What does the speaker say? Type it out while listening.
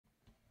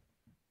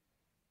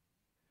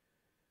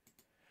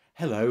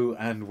Hello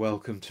and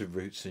welcome to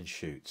Roots and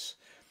Shoots.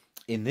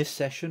 In this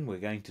session we're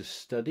going to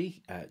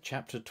study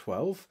chapter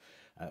 12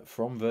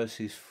 from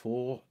verses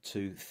 4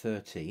 to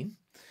 13,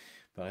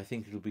 but I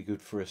think it'll be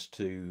good for us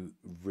to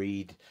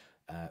read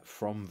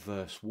from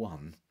verse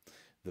 1,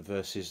 the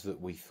verses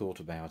that we thought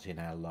about in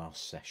our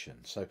last session.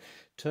 So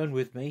turn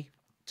with me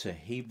to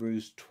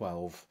Hebrews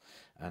 12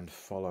 and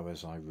follow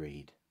as I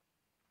read.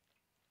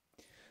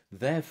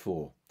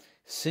 Therefore,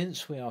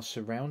 since we are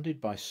surrounded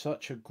by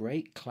such a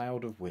great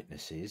cloud of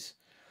witnesses,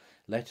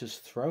 let us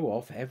throw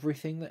off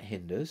everything that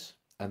hinders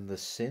and the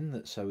sin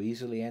that so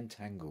easily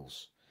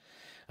entangles,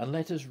 and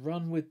let us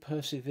run with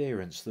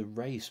perseverance the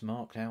race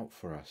marked out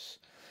for us,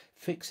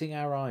 fixing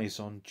our eyes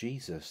on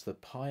Jesus, the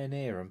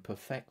pioneer and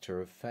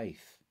perfecter of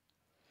faith.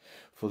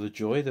 For the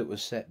joy that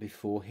was set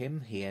before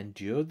him, he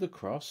endured the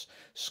cross,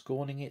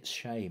 scorning its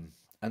shame,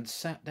 and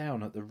sat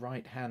down at the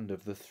right hand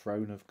of the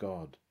throne of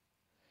God.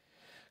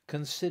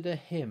 Consider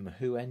him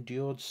who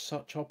endured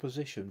such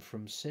opposition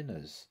from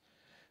sinners,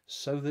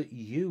 so that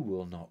you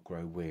will not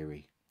grow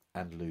weary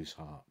and lose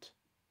heart.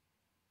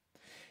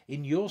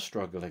 In your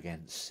struggle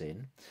against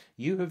sin,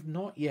 you have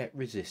not yet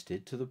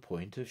resisted to the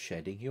point of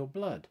shedding your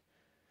blood.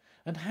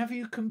 And have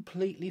you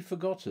completely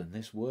forgotten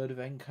this word of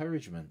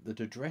encouragement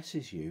that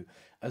addresses you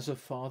as a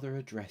father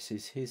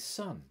addresses his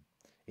son?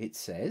 It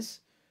says,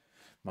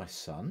 "My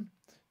son,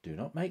 do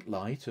not make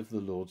light of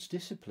the Lord's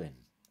discipline,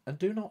 and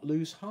do not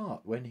lose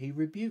heart when he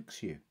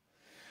rebukes you,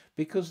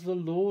 because the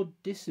Lord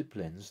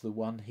disciplines the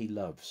one he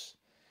loves,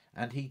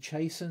 and he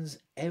chastens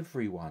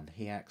everyone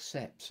he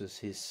accepts as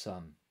his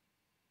son."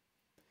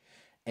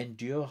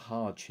 Endure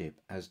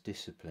hardship as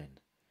discipline.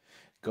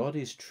 God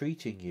is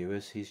treating you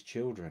as his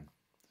children.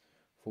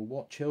 For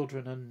what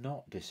children are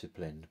not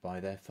disciplined by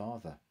their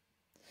father?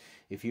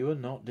 If you are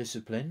not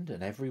disciplined,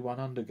 and everyone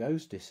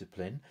undergoes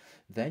discipline,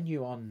 then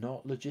you are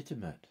not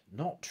legitimate,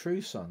 not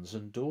true sons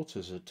and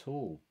daughters at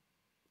all.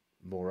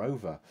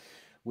 Moreover,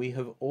 we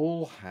have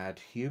all had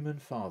human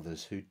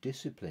fathers who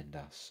disciplined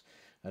us,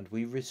 and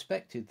we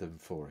respected them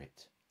for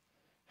it.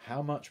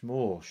 How much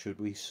more should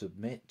we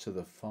submit to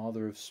the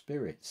Father of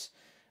spirits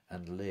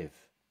and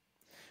live?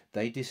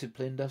 They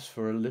disciplined us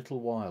for a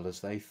little while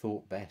as they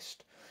thought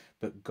best,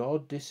 but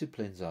God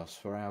disciplines us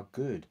for our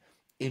good,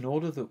 in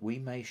order that we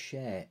may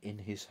share in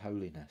his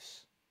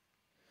holiness.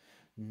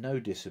 No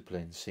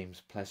discipline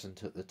seems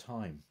pleasant at the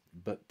time,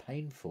 but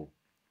painful.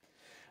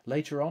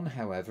 Later on,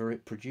 however,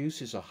 it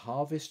produces a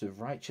harvest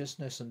of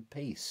righteousness and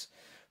peace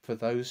for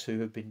those who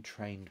have been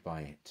trained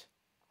by it.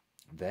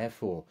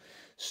 Therefore,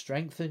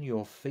 strengthen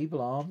your feeble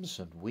arms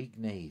and weak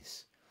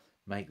knees.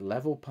 Make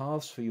level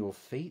paths for your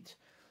feet,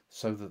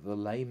 so that the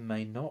lame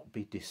may not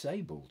be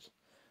disabled,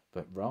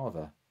 but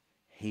rather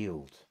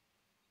healed.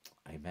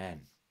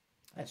 Amen.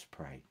 Let's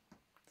pray.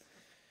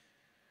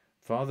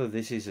 Father,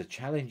 this is a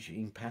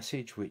challenging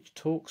passage which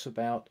talks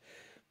about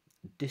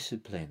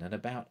discipline and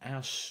about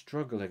our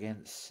struggle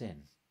against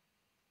sin.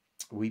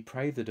 We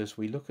pray that as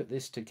we look at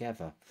this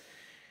together,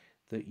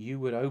 that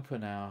you would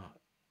open our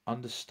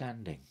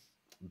understanding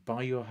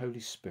by your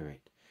Holy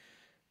Spirit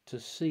to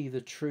see the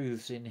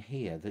truths in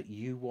here that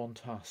you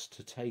want us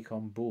to take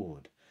on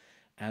board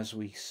as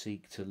we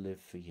seek to live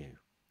for you.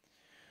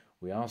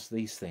 We ask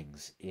these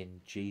things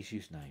in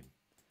Jesus' name.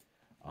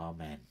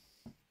 Amen.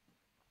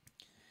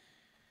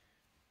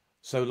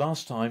 So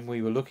last time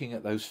we were looking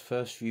at those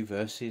first few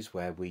verses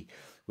where we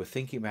were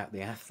thinking about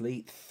the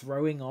athlete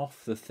throwing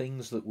off the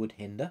things that would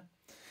hinder,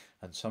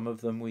 and some of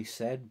them we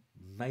said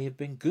may have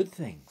been good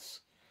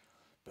things,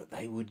 but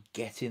they would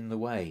get in the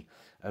way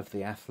of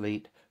the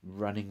athlete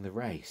running the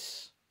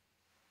race.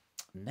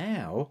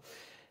 Now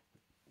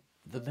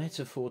the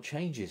metaphor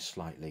changes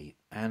slightly,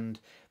 and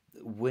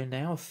we're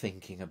now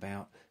thinking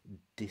about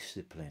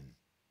discipline.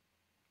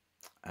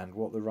 And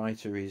what the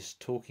writer is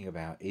talking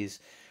about is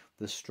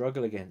the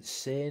struggle against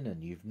sin,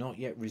 and you've not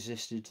yet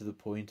resisted to the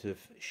point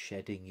of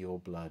shedding your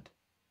blood.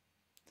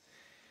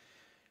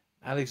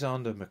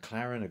 Alexander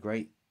MacLaren, a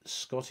great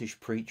Scottish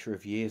preacher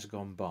of years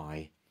gone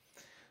by,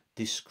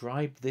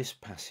 described this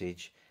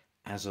passage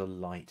as a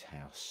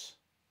lighthouse.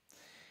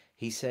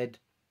 He said,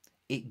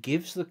 "It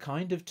gives the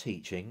kind of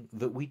teaching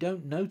that we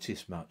don't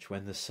notice much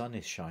when the sun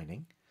is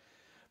shining,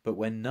 but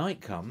when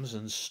night comes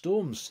and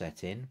storms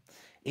set in,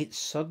 it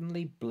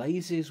suddenly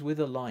blazes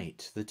with a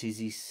light that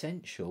is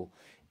essential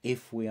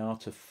if we are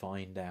to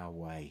find our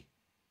way."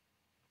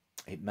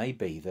 It may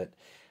be that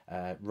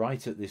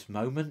right at this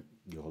moment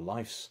your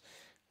life's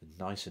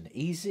nice and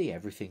easy,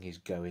 everything is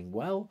going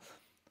well,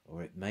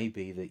 or it may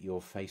be that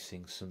you're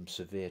facing some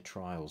severe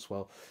trials.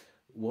 Well,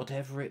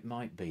 whatever it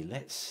might be,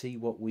 let's see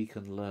what we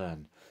can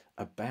learn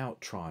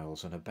about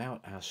trials and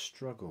about our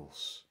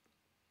struggles.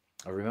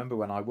 I remember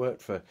when I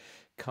worked for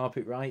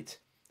Carpetright,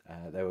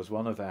 there was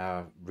one of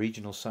our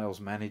regional sales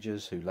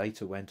managers who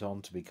later went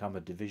on to become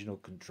a divisional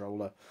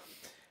controller,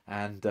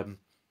 and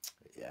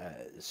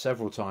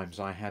several times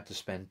I had to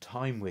spend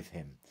time with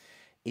him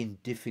in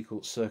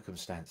difficult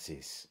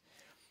circumstances,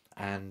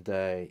 and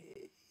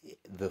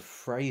the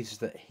phrase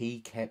that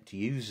he kept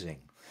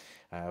using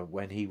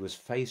when he was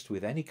faced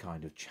with any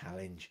kind of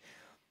challenge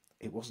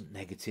it wasn't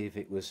negative.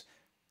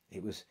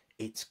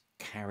 It's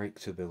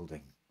character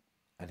building,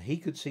 and he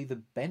could see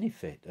the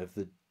benefit of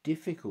the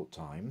difficult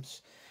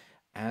times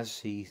as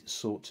he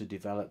sought to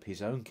develop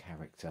his own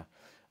character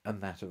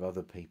and that of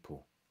other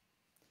people.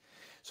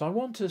 So I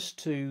want us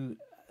to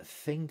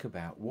think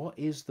about what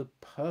is the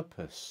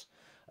purpose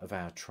of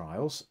our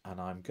trials, and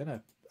I'm going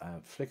to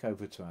flick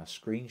over to our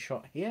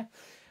screenshot here,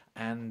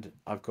 and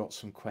I've got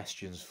some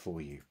questions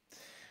for you.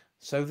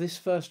 So this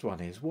first one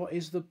is, what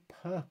is the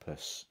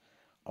purpose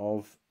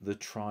of the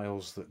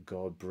trials that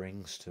God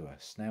brings to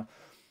us? Now,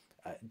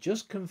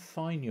 just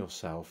confine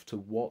yourself to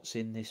what's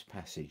in this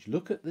passage.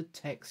 Look at the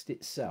text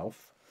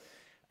itself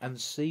and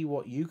see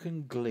what you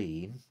can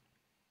glean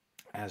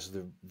as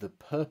the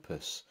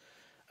purpose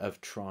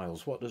of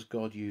trials. What does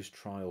God use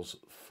trials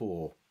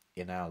for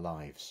in our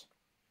lives?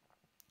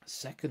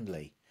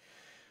 Secondly,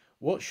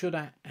 what should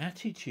our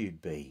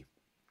attitude be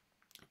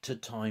to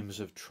times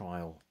of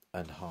trial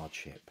and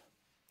hardship?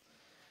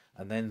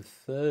 And then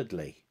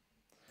thirdly,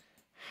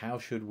 how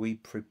should we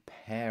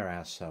prepare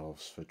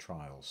ourselves for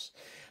trials?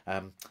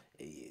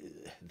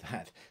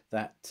 That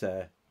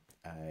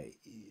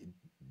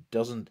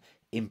doesn't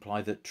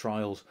imply that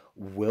trials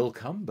will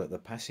come, but the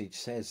passage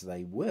says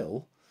they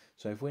will.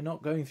 So if we're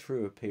not going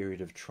through a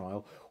period of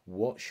trial,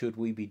 what should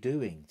we be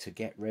doing to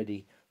get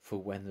ready for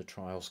when the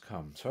trials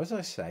come? So as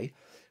I say,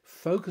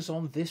 focus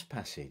on this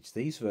passage,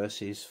 these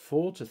verses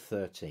 4 to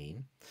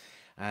 13,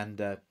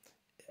 and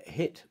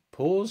hit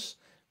pause.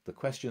 The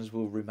questions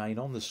will remain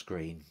on the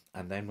screen,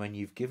 and then when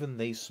you've given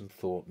these some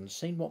thought and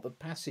seen what the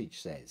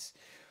passage says,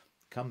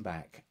 come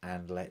back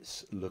and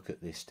let's look at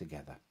this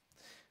together.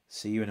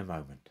 See you in a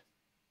moment.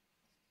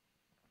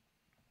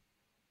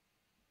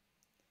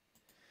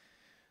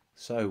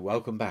 So,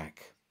 welcome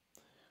back.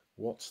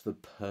 What's the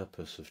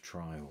purpose of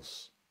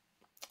trials?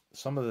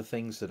 Some of the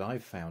things that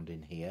I've found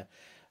in here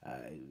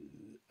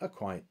are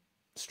quite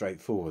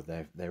straightforward.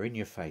 They're in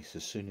your face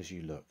as soon as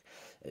you look.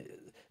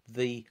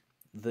 The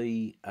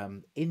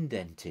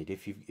indented,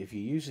 if you're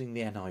using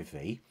the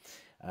NIV,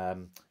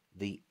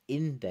 the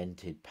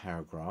indented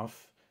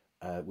paragraph,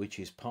 which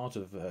is part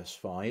of verse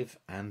 5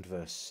 and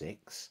verse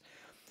 6,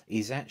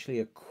 is actually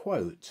a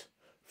quote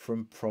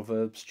from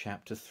Proverbs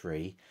chapter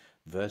 3,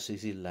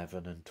 verses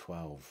 11 and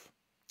 12.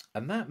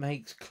 And that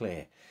makes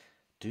clear,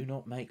 do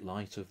not make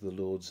light of the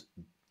Lord's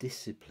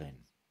discipline,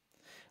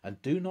 and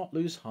do not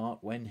lose heart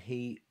when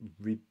he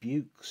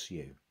rebukes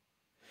you,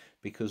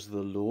 because the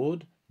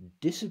Lord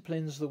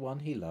disciplines the one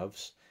he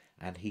loves,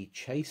 and he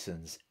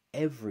chastens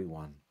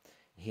everyone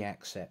he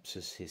accepts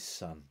as his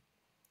son.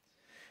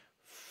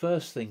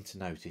 First thing to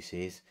notice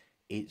is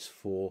it's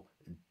for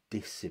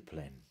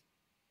discipline,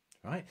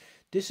 right?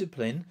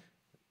 Discipline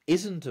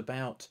isn't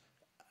about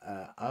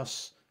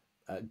us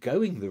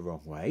going the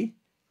wrong way.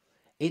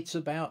 It's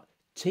about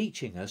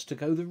teaching us to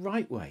go the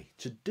right way,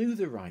 to do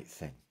the right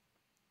thing.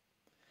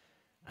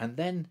 And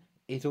then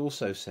it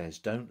also says,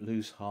 don't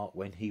lose heart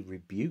when he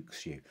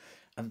rebukes you.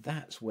 And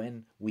that's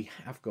when we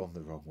have gone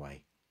the wrong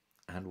way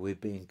and we're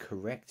being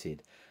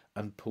corrected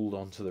and pulled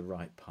onto the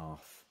right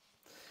path.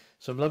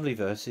 Some lovely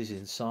verses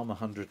in Psalm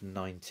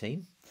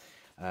 119,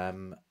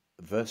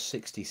 verse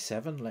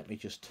 67. Let me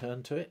just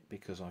turn to it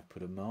because I've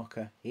put a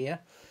marker here.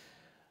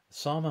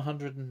 Psalm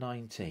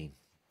 119,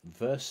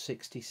 verse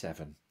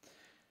 67.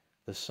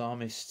 The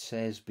psalmist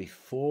says,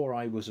 before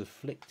I was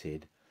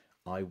afflicted,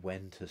 I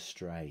went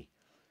astray,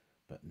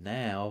 but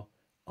now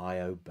I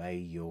obey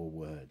your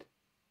word.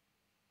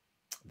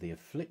 The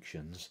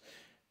afflictions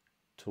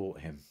taught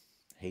him.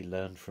 He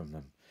learned from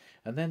them.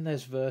 And then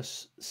there's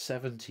verse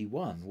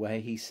 71 where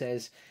he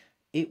says,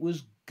 it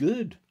was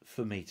good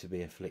for me to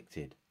be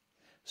afflicted,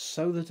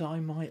 so that I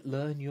might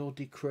learn your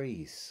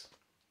decrees.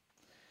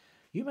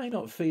 You may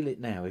not feel it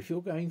now. If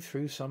you're going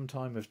through some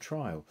time of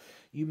trial,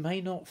 you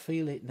may not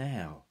feel it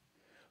now.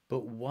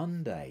 But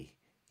one day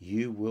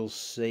you will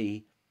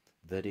see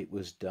that it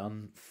was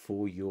done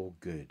for your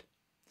good.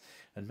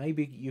 And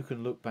maybe you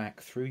can look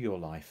back through your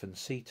life and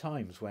see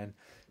times when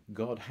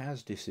God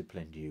has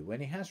disciplined you, when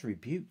he has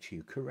rebuked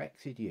you,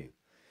 corrected you.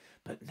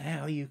 But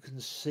now you can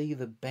see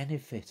the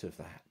benefit of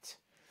that.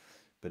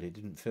 But it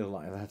didn't feel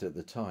like that at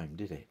the time,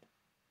 did it?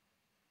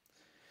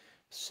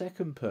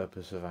 Second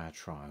purpose of our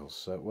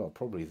trials, well,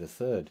 probably the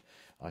third,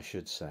 I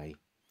should say,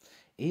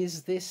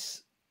 is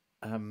this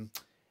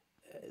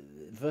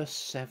verse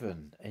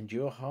 7,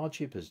 endure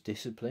hardship as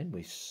discipline.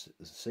 We've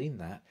seen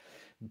that.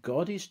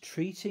 God is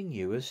treating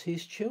you as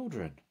his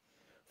children.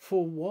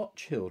 For what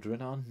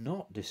children are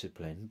not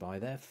disciplined by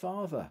their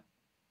father?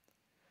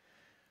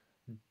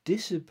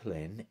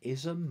 Discipline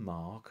is a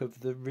mark of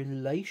the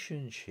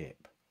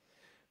relationship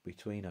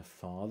between a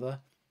father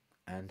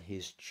and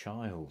his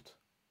child.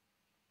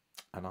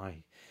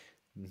 And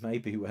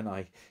maybe when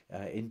I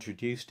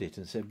introduced it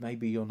and said,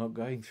 maybe you're not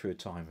going through a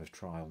time of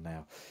trial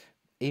now.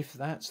 If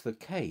that's the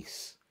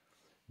case,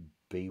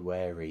 be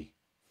wary,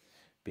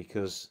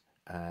 because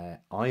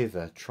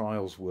either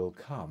trials will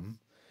come,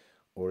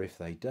 or if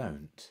they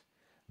don't,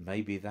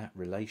 maybe that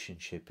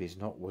relationship is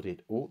not what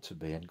it ought to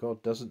be, and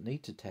God doesn't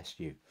need to test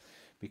you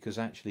because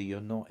actually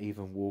you're not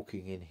even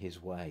walking in his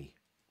way.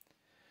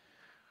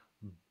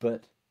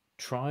 But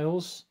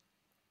trials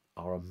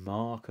are a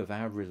mark of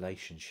our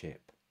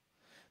relationship.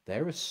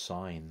 They're a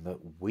sign that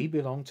we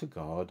belong to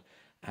God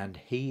and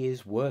he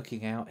is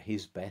working out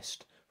his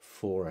best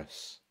for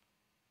us.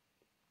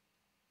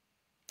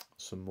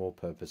 Some more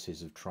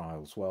purposes of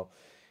trials. Well,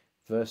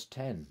 verse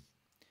 10,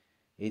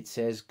 it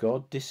says,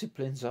 God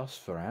disciplines us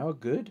for our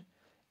good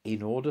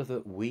in order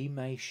that we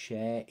may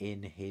share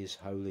in his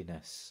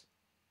holiness.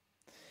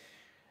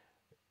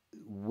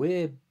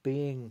 We're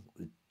being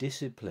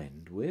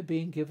disciplined, we're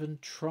being given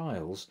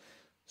trials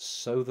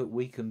so that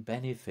we can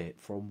benefit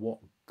from what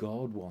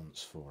God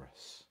wants for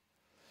us.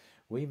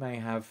 We may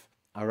have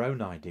our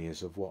own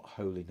ideas of what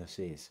holiness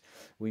is.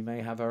 We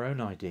may have our own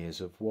ideas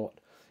of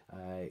what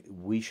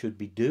we should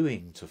be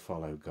doing to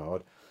follow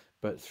God,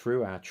 but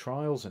through our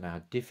trials and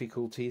our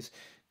difficulties,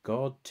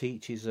 God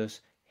teaches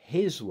us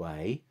his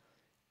way,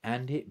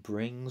 and it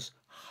brings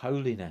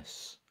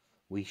holiness.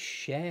 We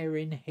share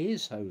in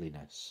his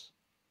holiness.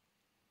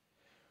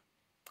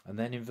 And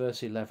then in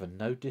verse 11,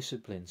 no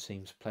discipline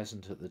seems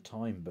pleasant at the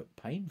time, but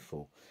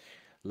painful.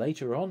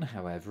 Later on,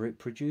 however, it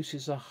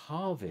produces a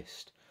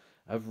harvest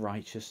of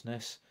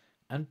righteousness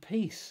and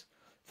peace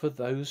for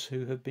those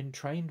who have been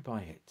trained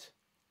by it.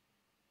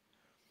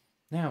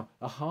 Now,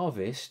 a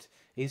harvest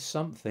is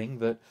something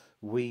that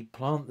we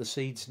plant the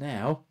seeds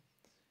now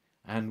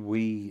and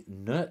we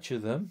nurture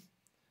them,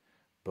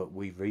 but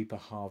we reap a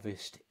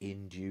harvest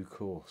in due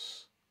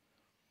course.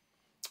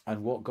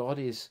 And what God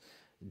is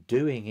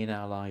doing in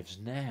our lives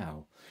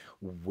now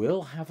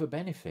will have a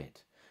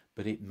benefit,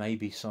 but it may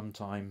be some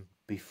time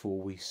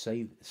before we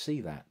see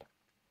that.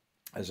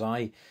 As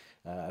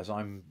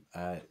I'm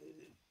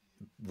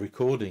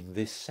recording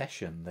this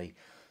session,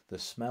 the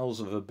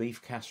smells of a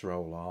beef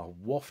casserole are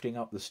wafting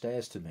up the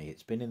stairs to me.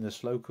 It's been in the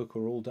slow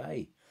cooker all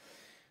day.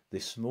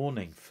 This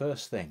morning,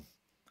 first thing,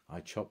 I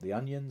chopped the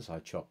onions, I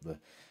chopped the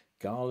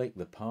garlic,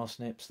 the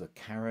parsnips, the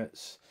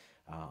carrots.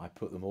 I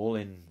put them all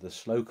in the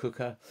slow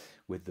cooker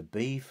with the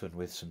beef and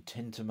with some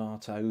tin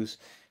tomatoes,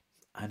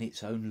 and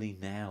it's only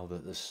now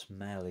that the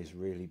smell is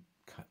really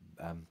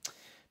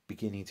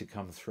beginning to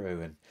come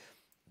through. And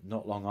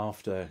not long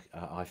after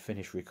I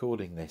finish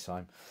recording this,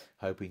 I'm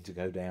hoping to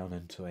go down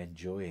and to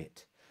enjoy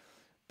it.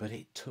 But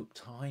it took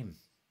time.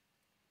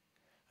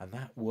 And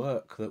that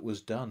work that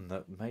was done,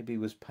 that maybe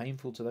was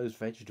painful to those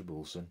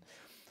vegetables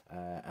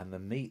and the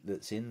meat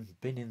that's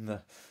been in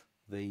the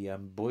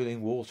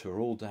boiling water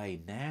all day,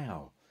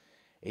 now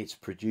it's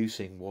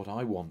producing what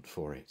I want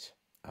for it,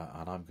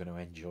 and I'm going to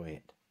enjoy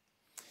it.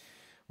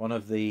 One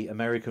of the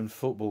American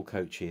football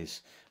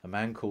coaches, a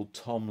man called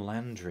Tom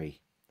Landry,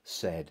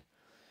 said,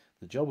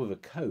 the job of a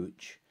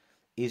coach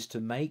is to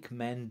make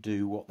men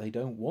do what they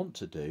don't want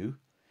to do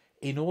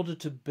in order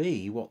to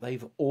be what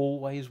they've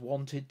always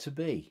wanted to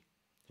be.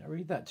 I'll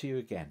read that to you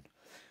again.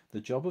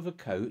 The job of a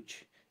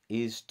coach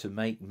is to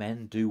make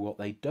men do what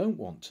they don't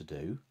want to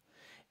do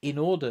in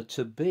order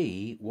to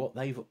be what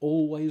they've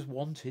always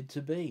wanted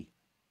to be.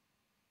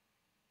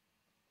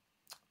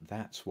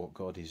 That's what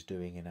God is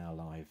doing in our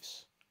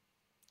lives.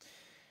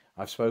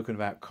 I've spoken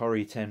about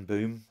Corrie ten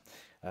Boom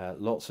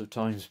lots of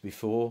times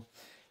before.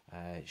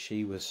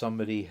 She was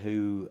somebody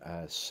who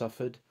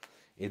suffered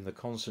in the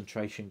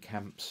concentration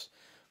camps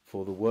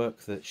for the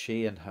work that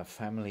she and her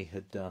family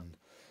had done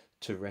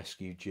to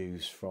rescue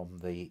Jews from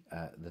the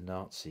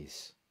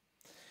Nazis.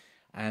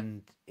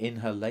 And in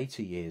her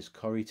later years,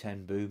 Corrie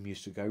ten Boom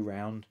used to go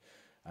round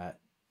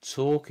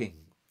talking,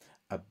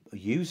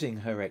 using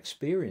her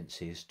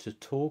experiences to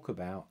talk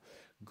about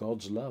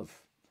God's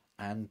love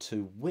and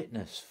to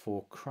witness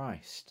for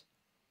Christ.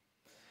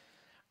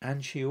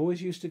 And she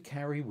always used to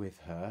carry with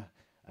her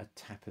a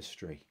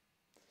tapestry,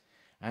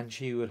 and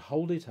she would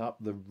hold it up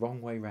the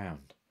wrong way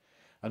round,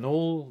 and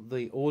all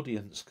the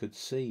audience could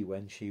see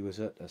when she was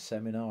at a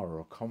seminar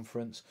or a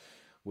conference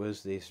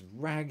was this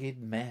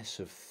ragged mess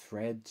of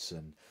threads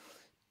and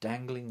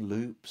dangling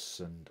loops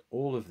and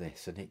all of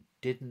this, and it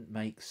didn't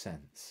make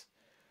sense.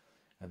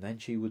 And then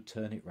she would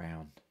turn it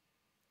round,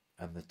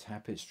 and the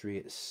tapestry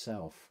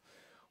itself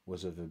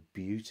was of a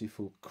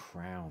beautiful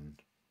crown.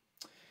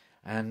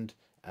 And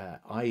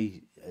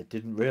I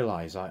didn't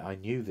realise, I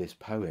knew this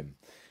poem,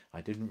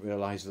 I didn't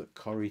realise that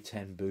Corrie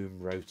ten Boom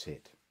wrote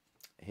it.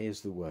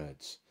 Here's the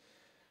words.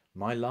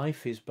 My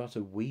life is but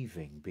a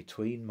weaving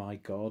between my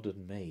God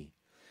and me.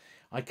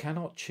 I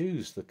cannot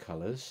choose the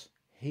colours,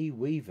 he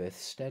weaveth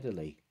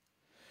steadily.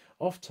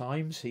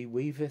 Ofttimes he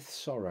weaveth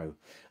sorrow,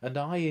 and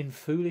I in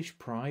foolish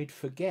pride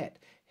forget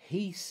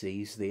he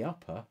sees the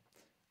upper,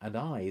 and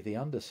I the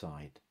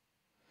underside.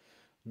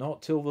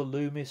 Not till the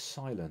loom is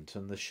silent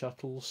and the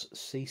shuttles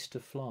cease to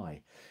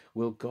fly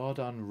will God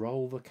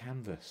unroll the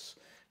canvas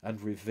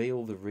and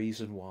reveal the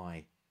reason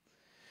why.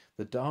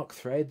 The dark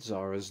threads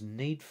are as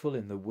needful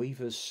in the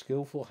weaver's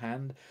skilful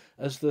hand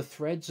as the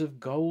threads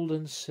of gold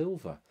and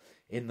silver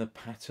in the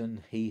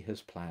pattern he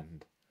has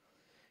planned.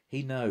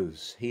 He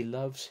knows, he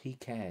loves, he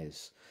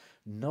cares.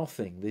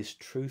 Nothing this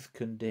truth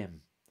can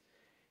dim.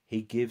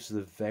 He gives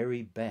the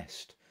very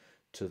best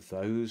to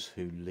those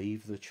who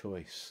leave the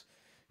choice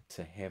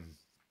to him.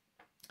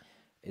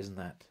 Isn't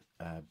that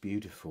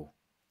beautiful?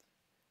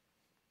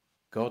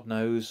 God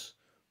knows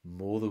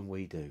more than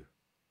we do,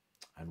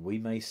 and we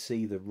may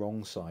see the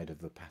wrong side of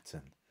the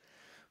pattern,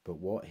 but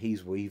what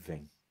he's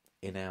weaving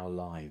in our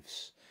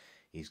lives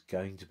is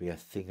going to be a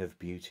thing of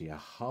beauty, a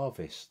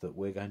harvest that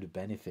we're going to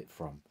benefit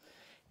from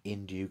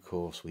in due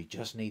course. We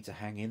just need to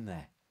hang in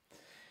there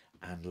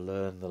and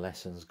learn the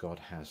lessons God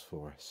has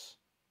for us.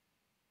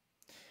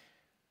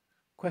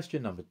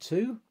 Question number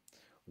 2,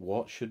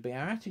 what should be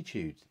our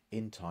attitude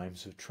in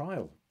times of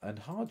trial and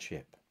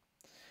hardship?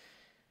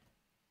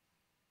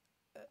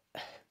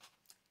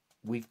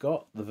 We've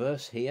got the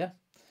verse here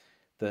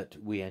that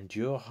we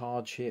endure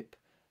hardship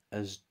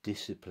as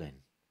discipline.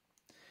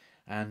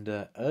 And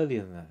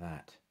earlier than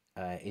that,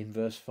 in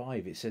verse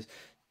 5, it says,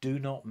 do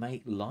not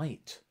make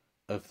light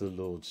of the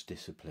Lord's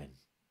discipline.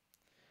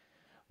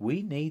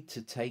 We need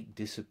to take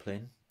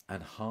discipline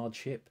and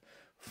hardship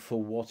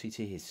for what it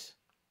is.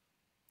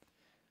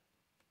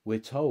 We're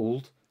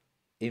told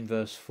in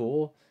verse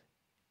 4,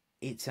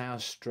 it's our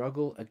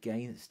struggle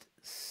against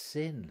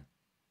sin.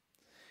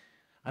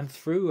 And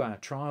through our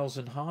trials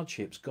and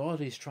hardships,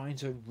 God is trying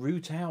to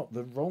root out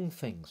the wrong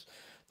things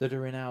that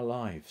are in our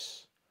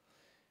lives.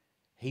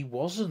 He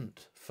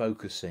wasn't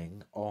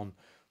focusing on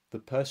the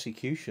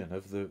persecution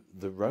of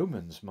the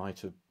Romans might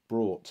have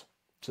brought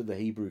to the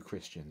Hebrew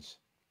Christians.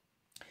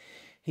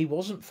 He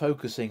wasn't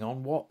focusing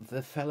on what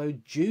the fellow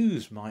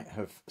Jews might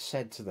have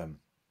said to them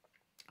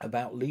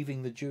about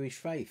leaving the Jewish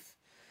faith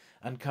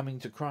and coming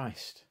to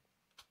Christ.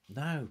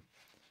 No.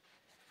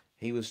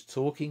 He was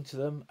talking to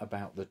them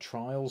about the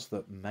trials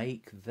that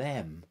make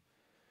them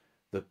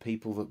the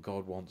people that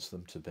God wants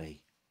them to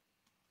be.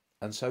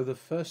 And so the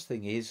first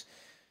thing is,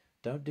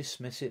 don't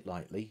dismiss it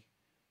lightly.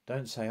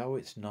 Don't say, oh,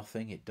 it's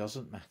nothing, it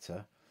doesn't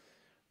matter.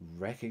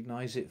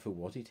 Recognize it for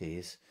what it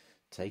is.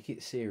 Take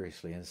it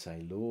seriously and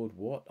say, Lord,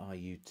 what are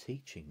you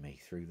teaching me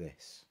through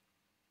this?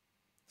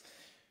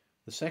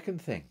 The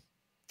second thing,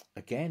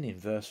 again in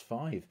verse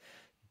 5,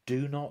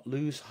 do not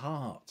lose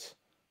heart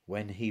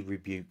when he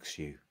rebukes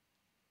you.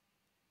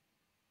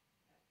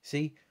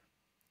 See,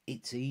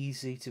 it's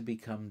easy to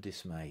become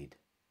dismayed.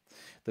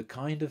 The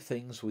kind of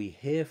things we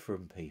hear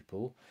from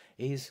people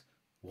is,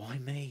 why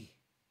me?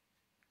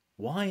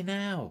 Why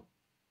now?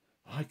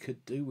 I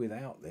could do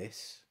without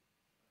this.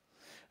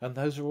 And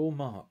those are all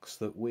marks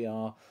that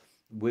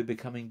we're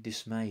becoming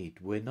dismayed.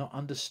 We're not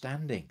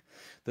understanding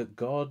that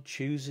God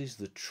chooses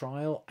the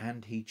trial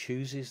and he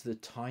chooses the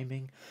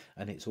timing,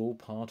 and it's all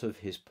part of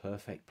his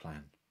perfect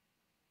plan.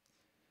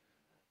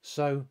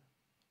 So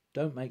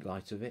don't make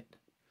light of it.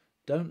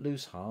 Don't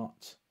lose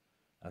heart.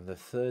 And the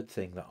third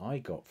thing that I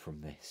got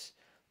from this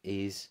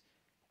is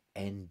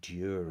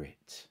endure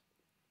it.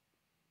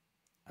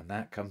 And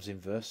that comes in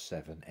verse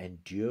 7.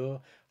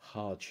 Endure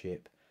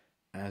hardship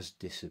as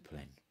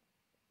discipline.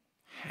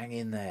 Hang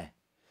in there.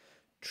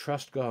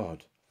 Trust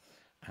God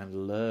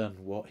and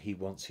learn what he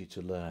wants you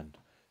to learn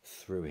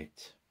through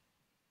it.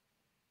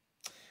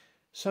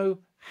 So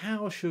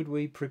how should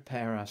we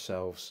prepare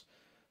ourselves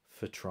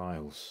for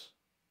trials?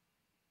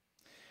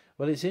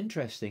 Well, it's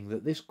interesting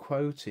that this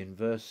quote in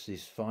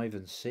verses 5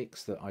 and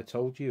 6 that I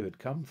told you had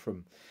come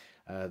from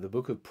the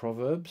book of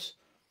Proverbs,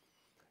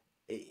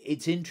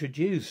 it's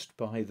introduced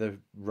by the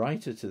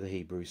writer to the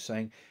Hebrews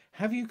saying,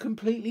 have you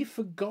completely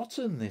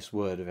forgotten this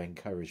word of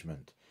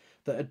encouragement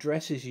that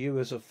addresses you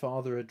as a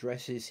father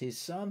addresses his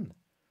son?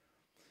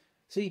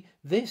 See,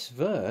 this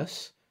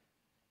verse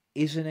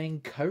is an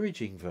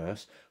encouraging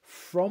verse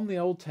from the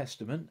Old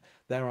Testament.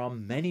 There are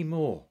many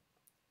more.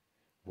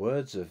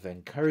 Words of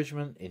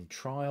encouragement in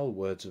trial,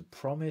 words of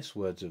promise,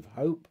 words of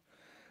hope.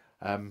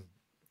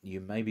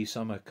 Maybe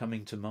some are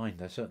coming to mind.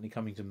 They're certainly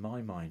coming to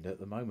my mind at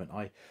the moment.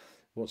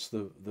 What's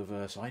the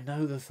verse? I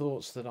know the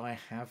thoughts that I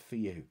have for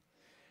you.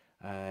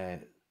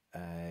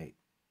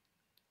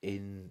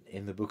 In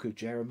the book of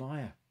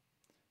Jeremiah,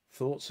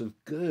 thoughts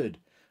of good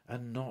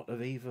and not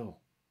of evil.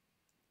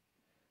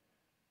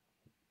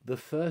 The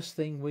first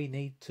thing we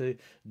need to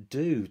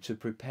do to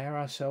prepare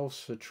ourselves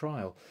for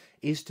trial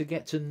is to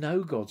get to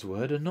know God's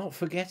word and not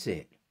forget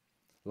it,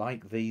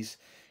 like these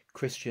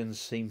Christians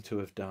seem to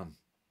have done.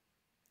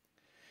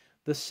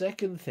 The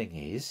second thing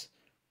is,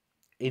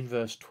 in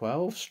verse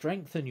 12,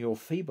 strengthen your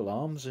feeble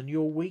arms and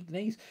your weak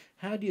knees.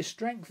 How do you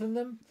strengthen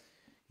them?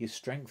 You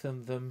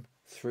strengthen them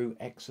through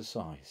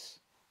exercise.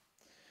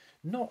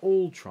 Not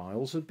all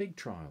trials are big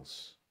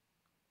trials.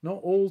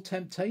 Not all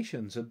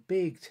temptations are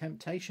big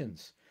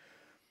temptations.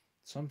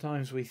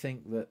 Sometimes we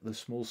think that the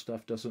small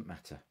stuff doesn't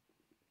matter,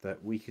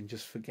 that we can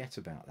just forget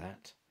about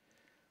that.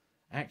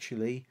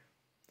 Actually,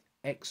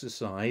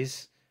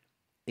 exercise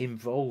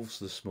involves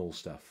the small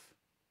stuff.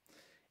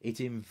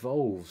 It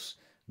involves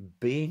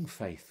being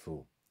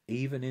faithful,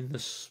 even in the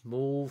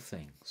small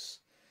things,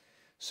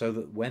 so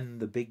that when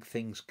the big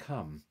things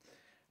come,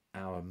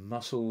 our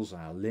muscles,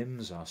 our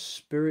limbs, our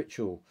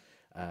spiritual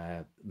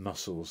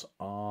muscles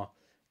are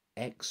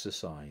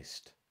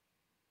exercised.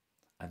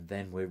 And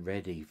then we're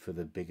ready for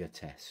the bigger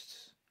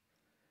tests.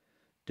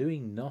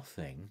 Doing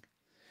nothing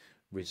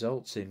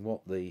results in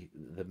what the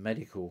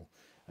medical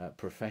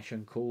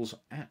profession calls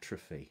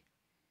atrophy.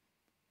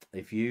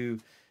 If you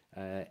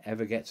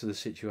ever get to the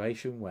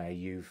situation where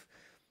you've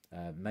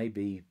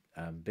maybe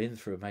been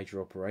through a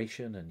major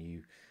operation and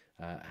you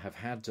have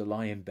had to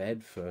lie in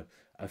bed for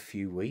a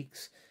few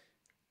weeks,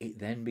 it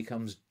then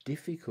becomes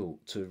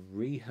difficult to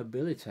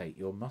rehabilitate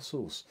your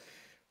muscles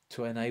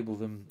to enable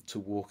them to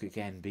walk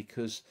again,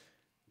 because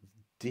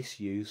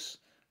disuse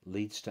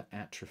leads to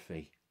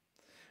atrophy.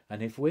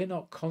 And if we're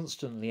not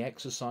constantly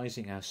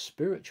exercising our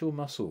spiritual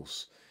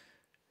muscles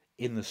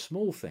in the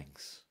small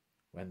things,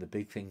 when the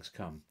big things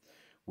come,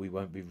 we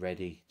won't be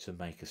ready to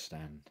make a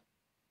stand.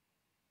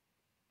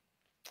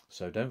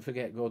 So don't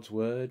forget God's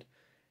word.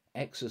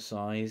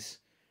 Exercise.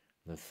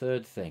 The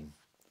third thing,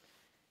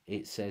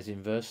 it says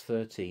in verse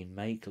 13,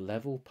 make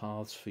level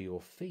paths for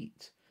your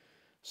feet,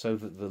 so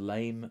that the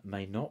lame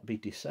may not be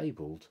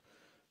disabled,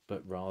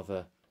 but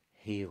rather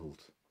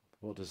healed.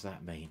 What does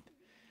that mean?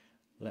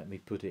 Let me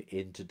put it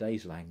in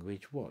today's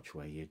language. Watch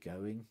where you're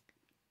going.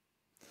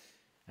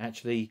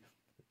 Actually,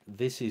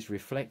 this is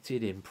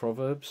reflected in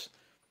Proverbs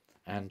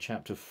and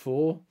chapter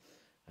 4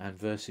 and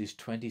verses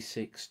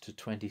 26 to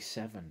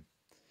 27.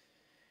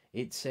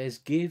 It says,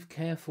 give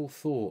careful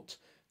thought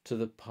to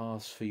the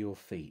paths for your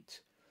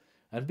feet,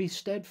 and be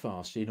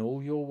steadfast in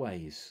all your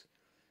ways.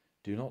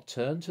 Do not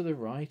turn to the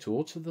right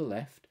or to the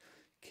left.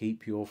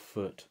 Keep your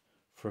foot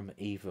from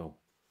evil.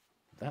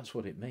 That's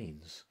what it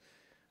means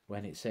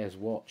when it says,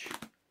 watch,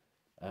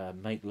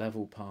 make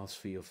level paths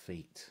for your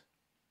feet.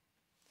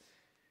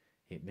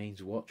 It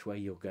means watch where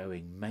you're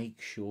going. Make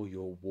sure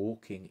you're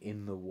walking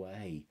in the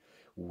way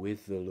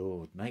with the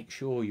Lord. Make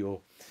sure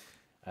you're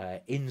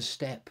in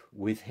step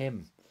with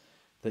him,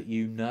 that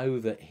you know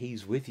that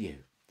he's with you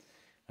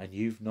and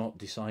you've not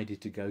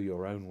decided to go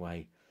your own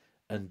way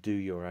and do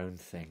your own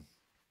thing.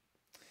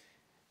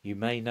 You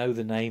may know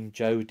the name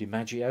Joe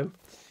DiMaggio.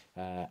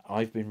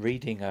 I've been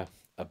reading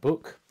a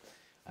book,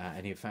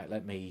 and in fact,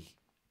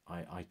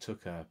 I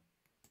took a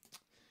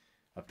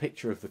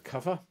picture of the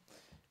cover.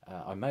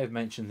 I may have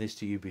mentioned this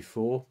to you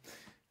before.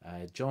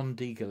 John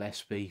D.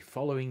 Gillespie,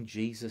 Following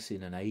Jesus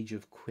in an Age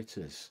of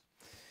Quitters.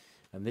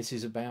 And this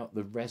is about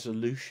the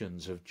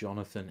resolutions of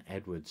Jonathan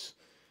Edwards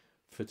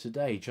for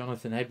today.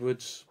 Jonathan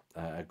Edwards,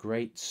 a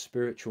great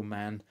spiritual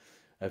man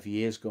of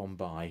years gone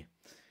by,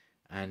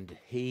 and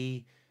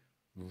he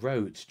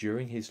wrote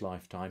during his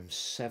lifetime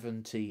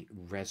 70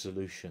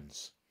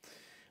 resolutions.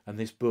 And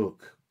this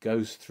book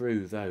goes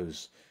through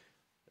those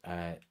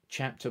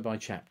chapter by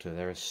chapter.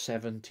 There are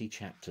 70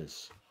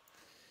 chapters.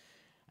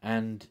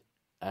 And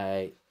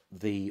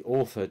the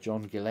author,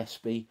 John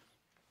Gillespie,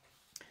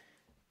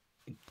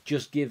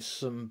 just gives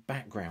some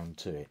background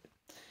to it.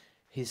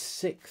 His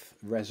 6th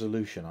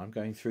resolution, I'm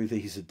going through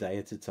these a day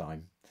at a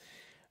time,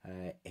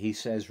 he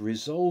says,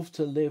 resolve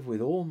to live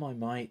with all my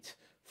might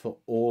for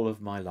all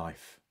of my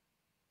life.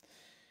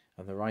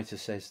 And the writer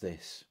says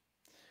this,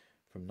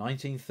 from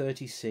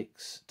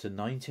 1936 to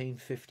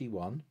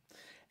 1951,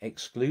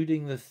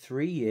 excluding the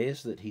 3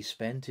 years that he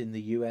spent in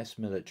the US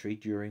military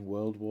during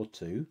World War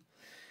II,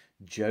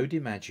 Joe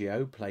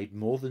DiMaggio played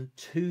more than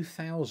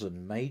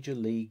 2,000 Major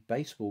League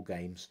Baseball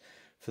games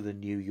for the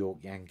New York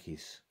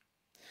Yankees.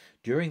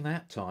 During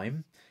that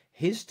time,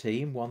 his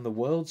team won the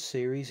World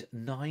Series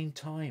 9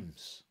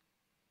 times.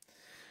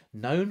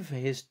 Known for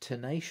his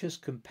tenacious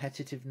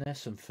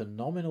competitiveness and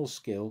phenomenal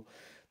skill,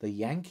 the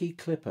Yankee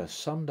Clipper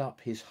summed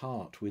up his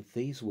heart with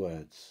these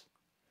words,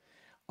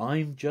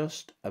 I'm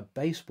just a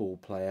baseball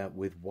player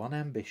with one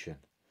ambition,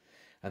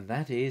 and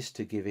that is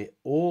to give it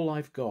all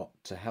I've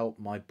got to help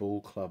my ball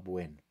club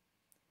win.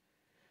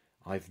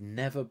 I've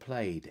never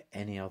played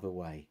any other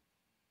way.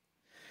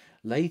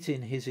 Late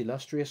in his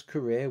illustrious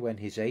career, when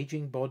his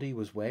aging body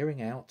was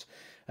wearing out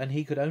and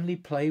he could only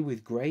play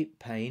with great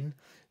pain,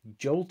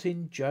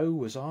 Joltin' Joe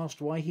was asked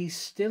why he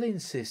still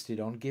insisted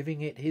on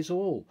giving it his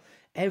all,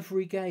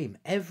 every game,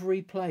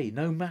 every play,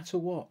 no matter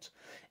what,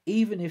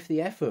 even if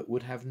the effort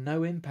would have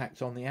no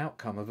impact on the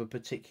outcome of a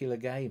particular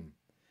game.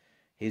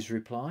 His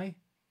reply?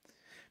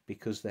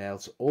 Because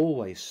there's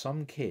always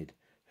some kid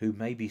who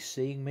may be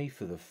seeing me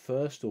for the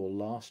first or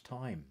last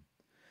time.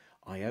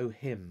 I owe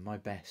him my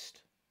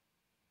best.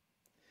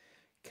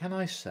 Can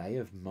I say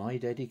of my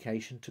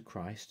dedication to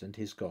Christ and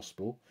his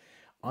gospel,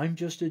 I'm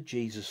just a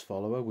Jesus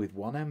follower with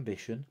one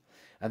ambition,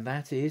 and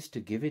that is to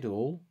give it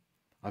all?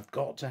 I've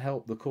got to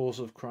help the cause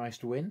of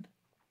Christ win.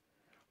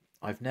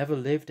 I've never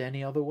lived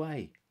any other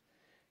way.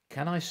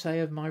 Can I say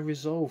of my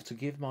resolve to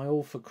give my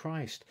all for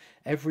Christ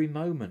every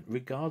moment,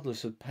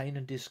 regardless of pain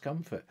and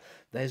discomfort?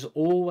 There's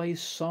always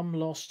some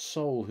lost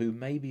soul who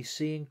may be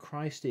seeing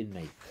Christ in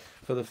me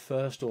for the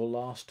first or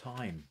last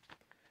time.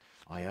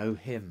 I owe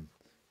him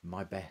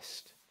my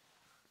best.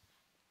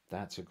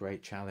 That's a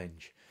great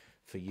challenge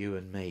for you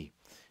and me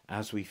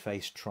as we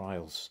face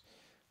trials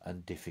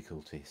and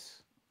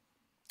difficulties.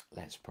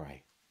 Let's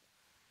pray.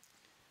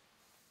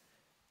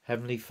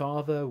 Heavenly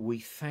Father, we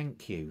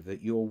thank you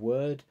that your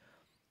word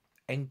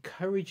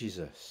encourages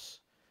us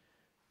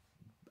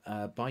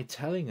by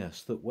telling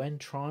us that when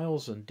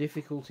trials and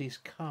difficulties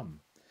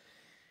come,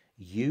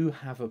 You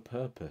have a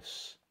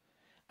purpose,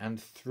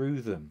 and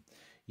through them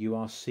you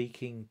are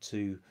seeking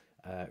to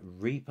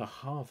reap a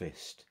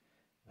harvest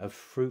of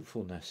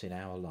fruitfulness in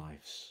our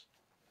lives.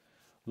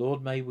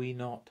 Lord, may we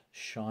not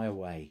shy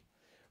away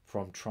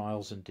from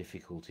trials and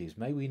difficulties.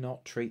 May we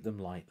not treat them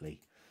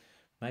lightly.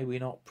 May we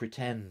not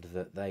pretend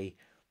that they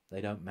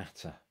don't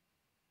matter.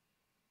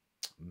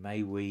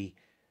 May we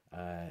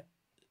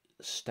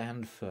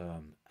stand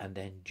firm and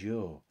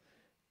endure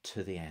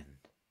to the end.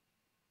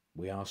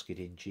 We ask it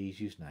in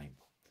Jesus' name.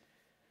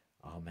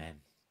 Amen.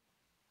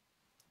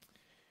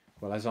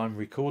 Well, as I'm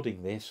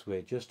recording this,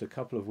 we're just a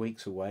couple of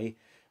weeks away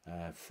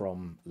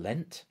from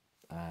Lent.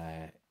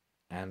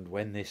 And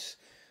when this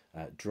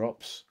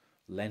drops,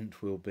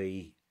 Lent will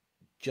be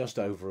just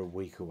over a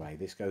week away.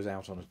 This goes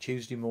out on a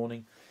Tuesday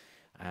morning,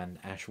 and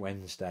Ash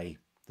Wednesday,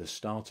 the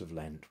start of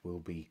Lent, will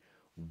be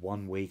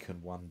 1 week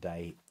and 1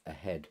 day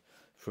ahead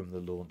from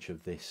the launch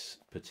of this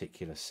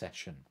particular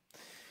session.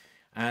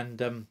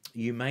 And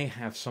you may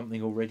have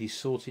something already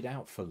sorted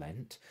out for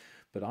Lent,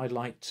 but I'd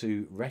like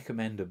to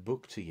recommend a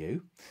book to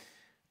you,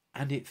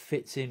 and it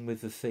fits in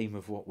with the theme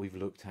of what we've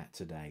looked at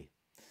today.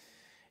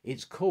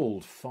 It's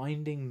called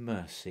Finding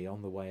Mercy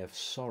on the Way of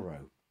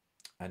Sorrow,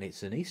 and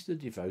it's an Easter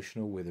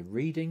devotional with a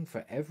reading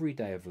for every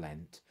day of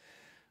Lent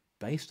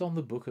based on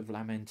the book of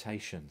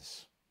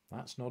Lamentations.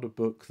 That's not a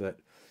book that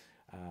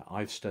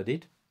I've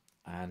studied,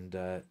 and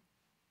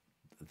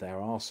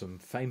there are some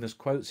famous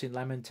quotes in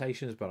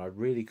Lamentations, but I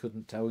really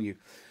couldn't tell you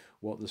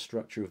what the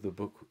structure of the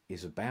book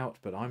is about.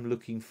 But I'm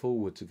looking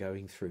forward to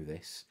going through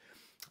this.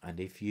 And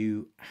if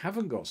you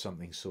haven't got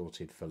something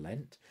sorted for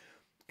Lent,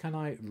 can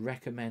I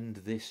recommend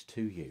this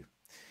to you?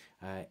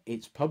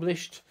 It's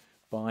published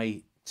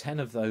by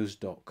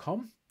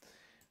 10ofthose.com,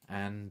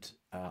 and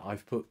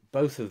I've put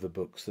both of the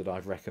books that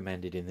I've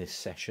recommended in this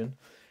session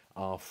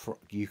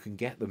you can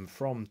get them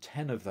from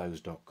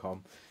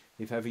 10ofthose.com.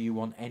 If ever you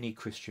want any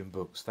Christian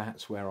books,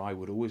 that's where I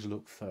would always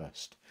look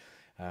first.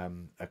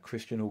 A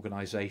Christian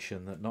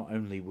organisation that not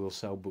only will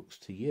sell books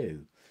to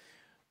you,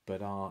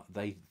 but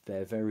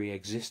their very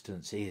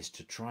existence is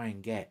to try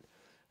and get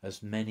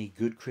as many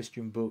good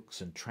Christian books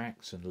and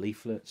tracts and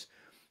leaflets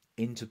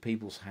into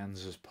people's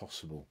hands as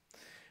possible.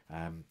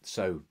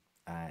 So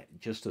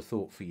just a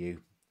thought for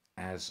you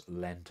as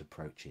Lent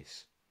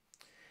approaches.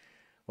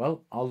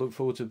 Well, I'll look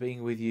forward to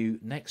being with you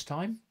next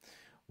time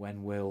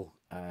when we'll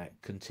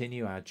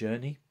continue our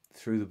journey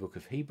through the book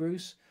of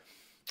Hebrews,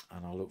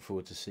 and I'll look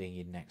forward to seeing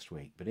you next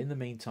week. But in the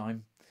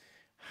meantime,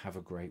 have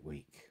a great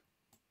week.